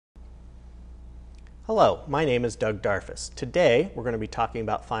Hello, my name is Doug Darfus. Today we're going to be talking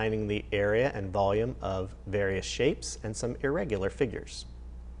about finding the area and volume of various shapes and some irregular figures.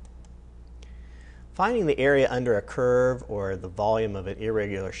 Finding the area under a curve or the volume of an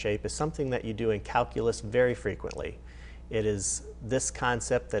irregular shape is something that you do in calculus very frequently. It is this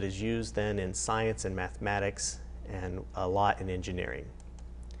concept that is used then in science and mathematics and a lot in engineering.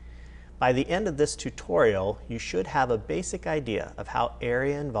 By the end of this tutorial, you should have a basic idea of how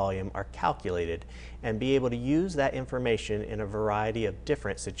area and volume are calculated and be able to use that information in a variety of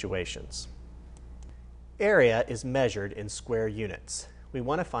different situations. Area is measured in square units. We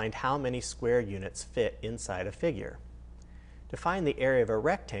want to find how many square units fit inside a figure. To find the area of a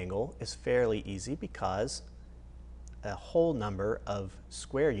rectangle is fairly easy because a whole number of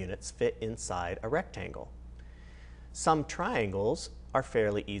square units fit inside a rectangle. Some triangles are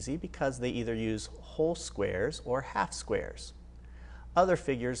fairly easy because they either use whole squares or half squares. Other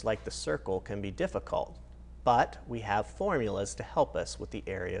figures like the circle can be difficult, but we have formulas to help us with the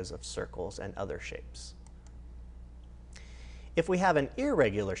areas of circles and other shapes. If we have an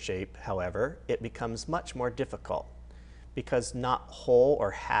irregular shape, however, it becomes much more difficult because not whole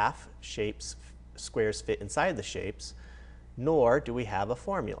or half squares fit inside the shapes, nor do we have a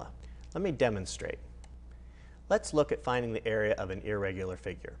formula. Let me demonstrate. Let's look at finding the area of an irregular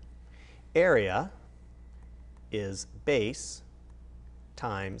figure. Area is base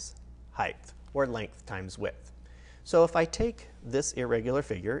times height, or length times width. So if I take this irregular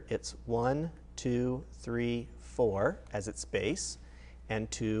figure, it's 1, 2, 3, 4 as its base,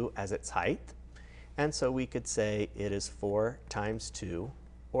 and 2 as its height. And so we could say it is 4 times 2,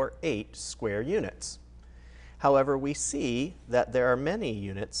 or 8 square units. However, we see that there are many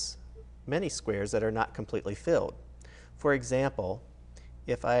squares that are not completely filled. For example,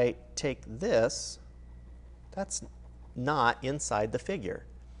 if I take this, that's not inside the figure.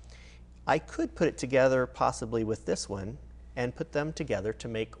 I could put it together possibly with this one and put them together to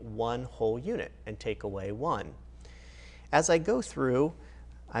make one whole unit and take away 1. As I go through,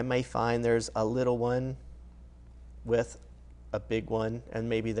 I may find there's a little one with a big one, and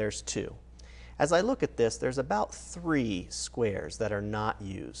maybe there's 2. As I look at this, there's about 3 squares that are not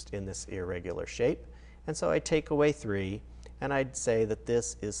used in this irregular shape, and so I take away 3, and I'd say that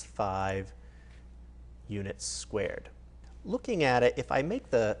this is 5 units squared. Looking at it, if I make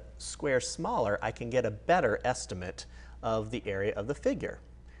the square smaller, I can get a better estimate of the area of the figure.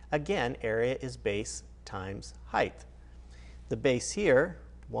 Again, area is base times height. The base here,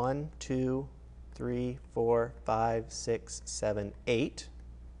 1, 2, 3, 4, 5, 6, 7, 8,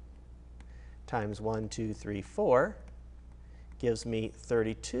 times 1, 2, 3, 4 gives me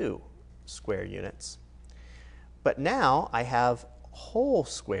 32 square units. But now I have whole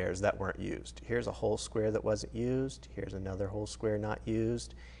squares that weren't used. Here's a whole square that wasn't used. Here's another whole square not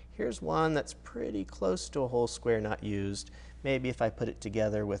used. Here's one that's pretty close to a whole square not used. Maybe if I put it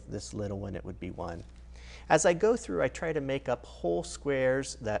together with this little one, it would be 1. As I go through, I try to make up whole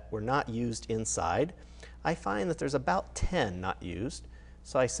squares that were not used inside. I find that there's about 10 not used.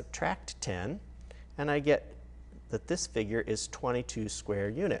 So I subtract 10, and I get that this figure is 22 square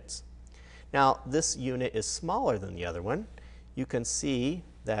units. Now, this unit is smaller than the other one. You can see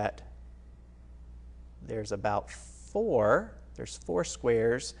that there's about 4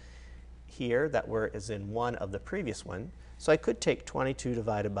 squares here that were as in one of the previous one. So I could take 22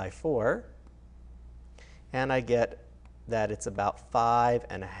 divided by 4, and I get that it's about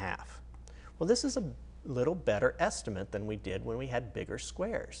 5.5. Well, this is a little better estimate than we did when we had bigger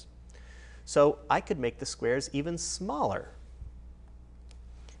squares. So I could make the squares even smaller.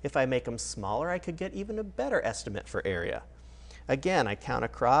 If I make them smaller, I could get even a better estimate for area. Again, I count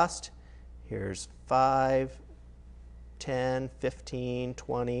across. Here's 5, 10, 15,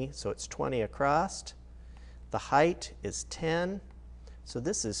 20, so it's 20 across. The height is 10, so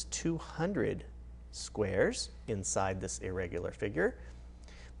this is 200 squares inside this irregular figure.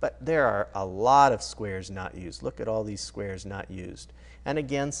 But there are a lot of squares not used. Look at all these squares not used. And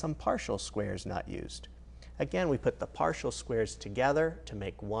again, some partial squares not used. Again, we put the partial squares together to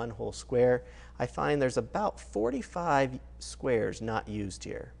make one whole square. I find there's about 45 squares not used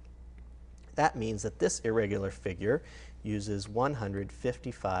here. That means that this irregular figure uses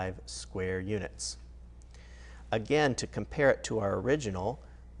 155 square units. Again, to compare it to our original,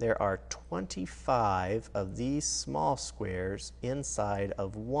 there are 25 of these small squares inside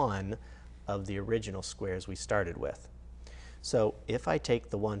of one of the original squares we started with. So if I take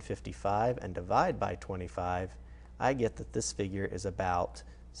the 155 and divide by 25, I get that this figure is about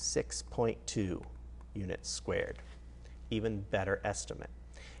 6.2 units squared. Even better estimate.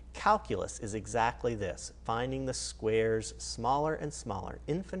 Calculus is exactly this, finding the squares smaller and smaller,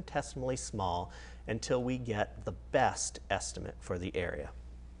 infinitesimally small, until we get the best estimate for the area.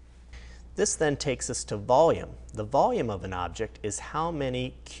 This then takes us to volume. The volume of an object is how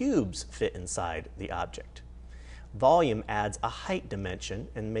many cubes fit inside the object. Volume adds a height dimension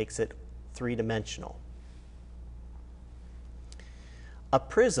and makes it three-dimensional. A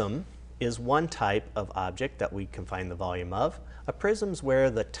prism is one type of object that we can find the volume of. A prism is where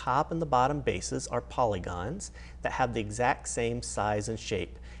the top and the bottom bases are polygons that have the exact same size and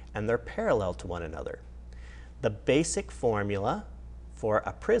shape, and they're parallel to one another. The basic formula for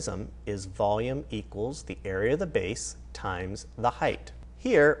a prism is volume equals the area of the base times the height.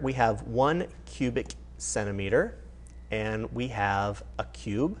 Here we have 1 cubic centimeter, and we have a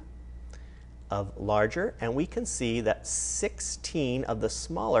cube of larger, and we can see that 16 of the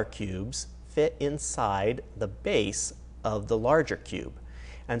smaller cubes fit inside the base of the larger cube.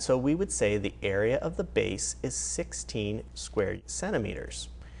 And so we would say the area of the base is 16 square centimeters.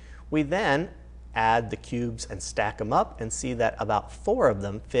 We then add the cubes and stack them up and see that about 4 of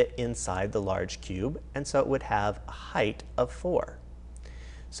them fit inside the large cube, and so it would have a height of 4.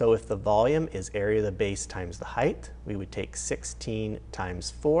 So if the volume is area of the base times the height, we would take 16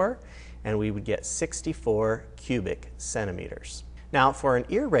 times 4, and we would get 64 cubic centimeters. Now for an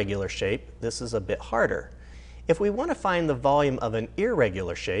irregular shape, this is a bit harder. If we want to find the volume of an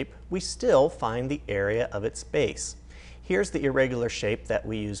irregular shape, we still find the area of its base. Here's the irregular shape that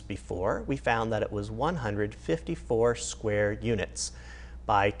we used before. We found that it was 154 square units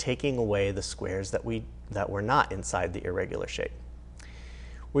by taking away the squares that were not inside the irregular shape.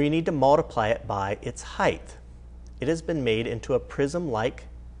 We need to multiply it by its height. It has been made into a prism-like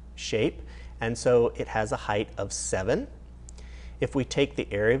shape, and so it has a height of 7. If we take the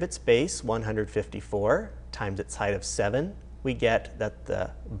area of its base, 154, times its height of 7, we get that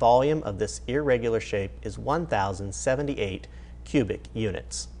the volume of this irregular shape is 1,078 cubic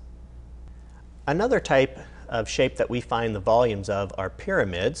units. Another type of shape that we find the volumes of are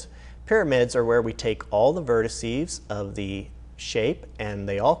pyramids. Pyramids are where we take all the vertices of the shape and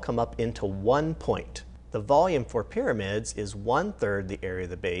they all come up into one point. The volume for pyramids is 1/3 the area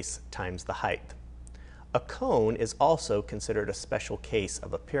of the base times the height. A cone is also considered a special case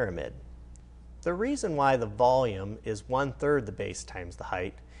of a pyramid. The reason why the volume is 1/3 the base times the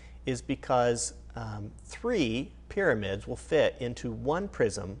height is because 3 pyramids will fit into one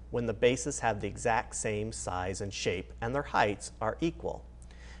prism when the bases have the exact same size and shape and their heights are equal.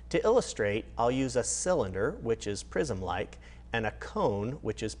 To illustrate, I'll use a cylinder, which is prism-like, and a cone,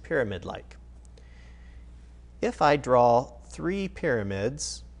 which is pyramid-like. If I draw 3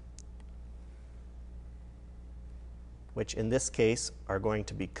 pyramids, which in this case are going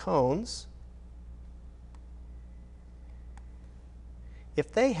to be cones,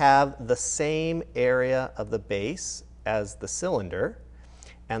 if they have the same area of the base as the cylinder,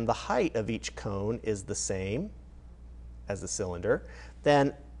 and the height of each cone is the same as the cylinder,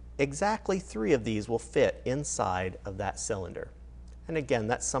 then exactly 3 of these will fit inside of that cylinder. And again,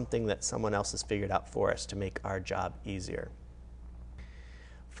 that's something that someone else has figured out for us to make our job easier.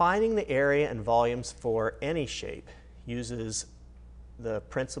 Finding the area and volumes for any shape uses the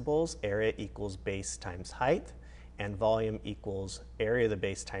principles area equals base times height and volume equals area of the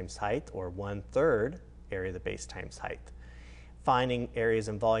base times height, or 1/3 area of the base times height. Finding areas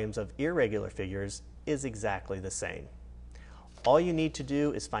and volumes of irregular figures is exactly the same. All you need to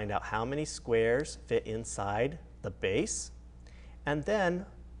do is find out how many squares fit inside the base, and then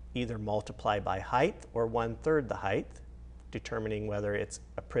either multiply by height or 1/3 the height, determining whether it's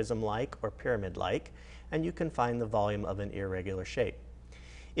a prism-like or pyramid-like, and you can find the volume of an irregular shape.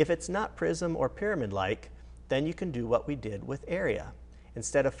 If it's not prism or pyramid-like, then you can do what we did with area.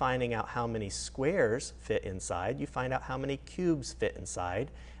 Instead of finding out how many squares fit inside, you find out how many cubes fit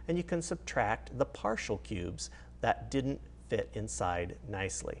inside, and you can subtract the partial cubes that didn't fit inside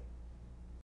nicely.